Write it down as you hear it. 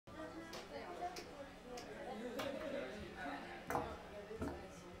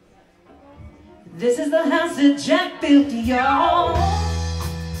This is the house that Jack built, y'all.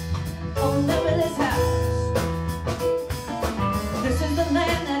 Oh, remember this house. This is the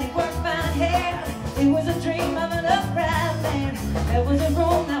land that he worked by hand. It was a dream of an upright man. There was a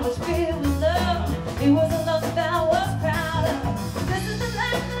room that was filled with love. It was a love that I was proud of. This is the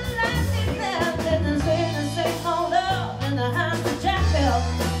life that life is left. And there's been the same old love in the house that Jack built.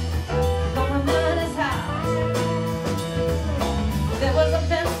 Oh, remember this house. There was a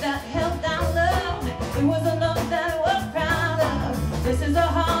fence that held down love. It was a love that I was proud of.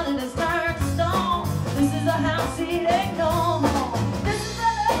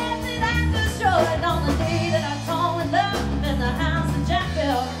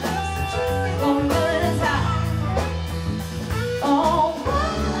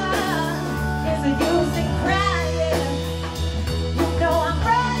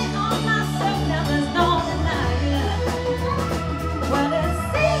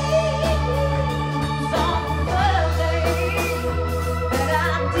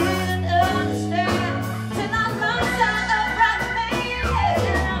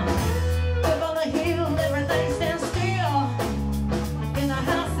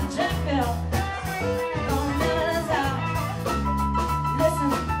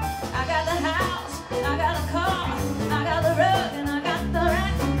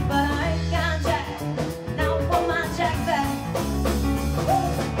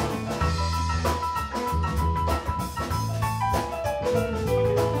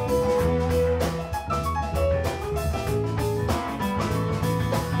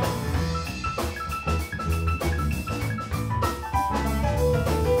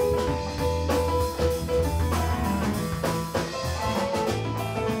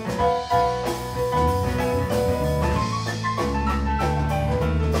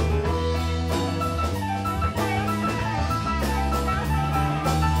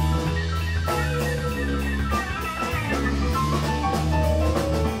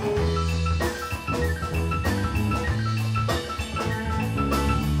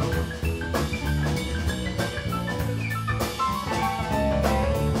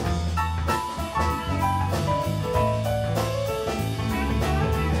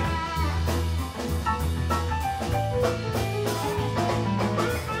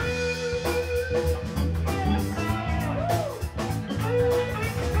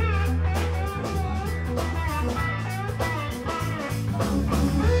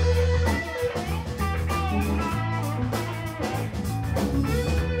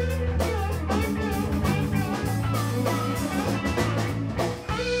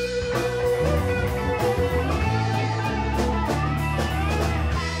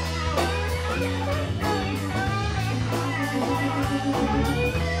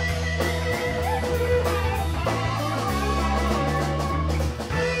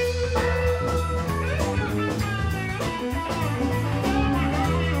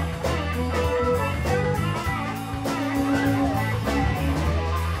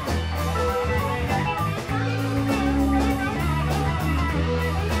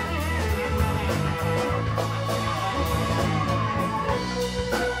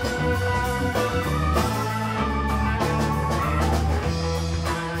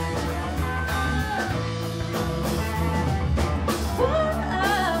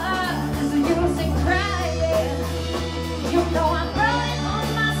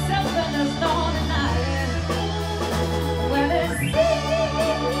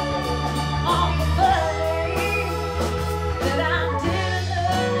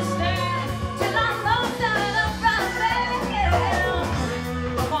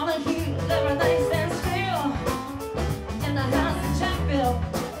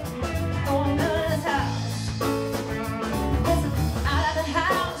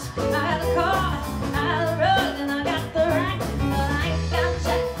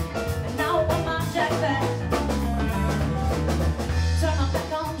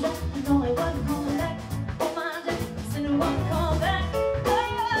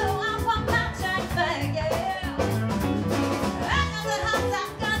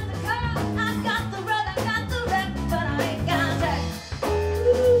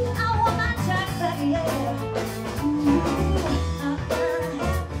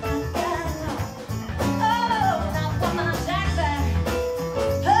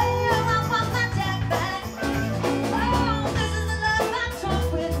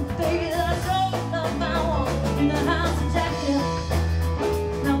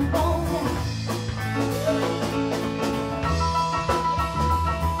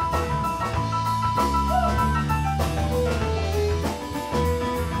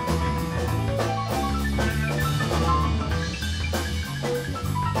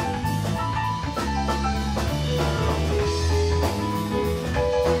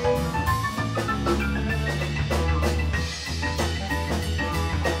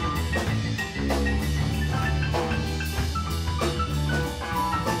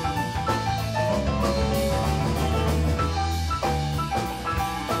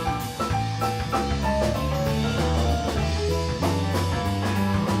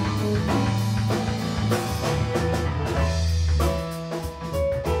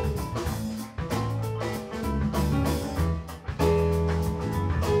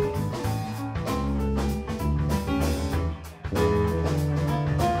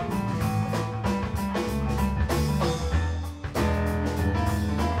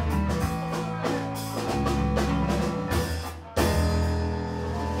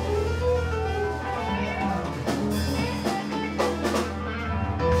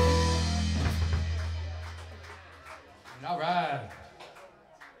 right.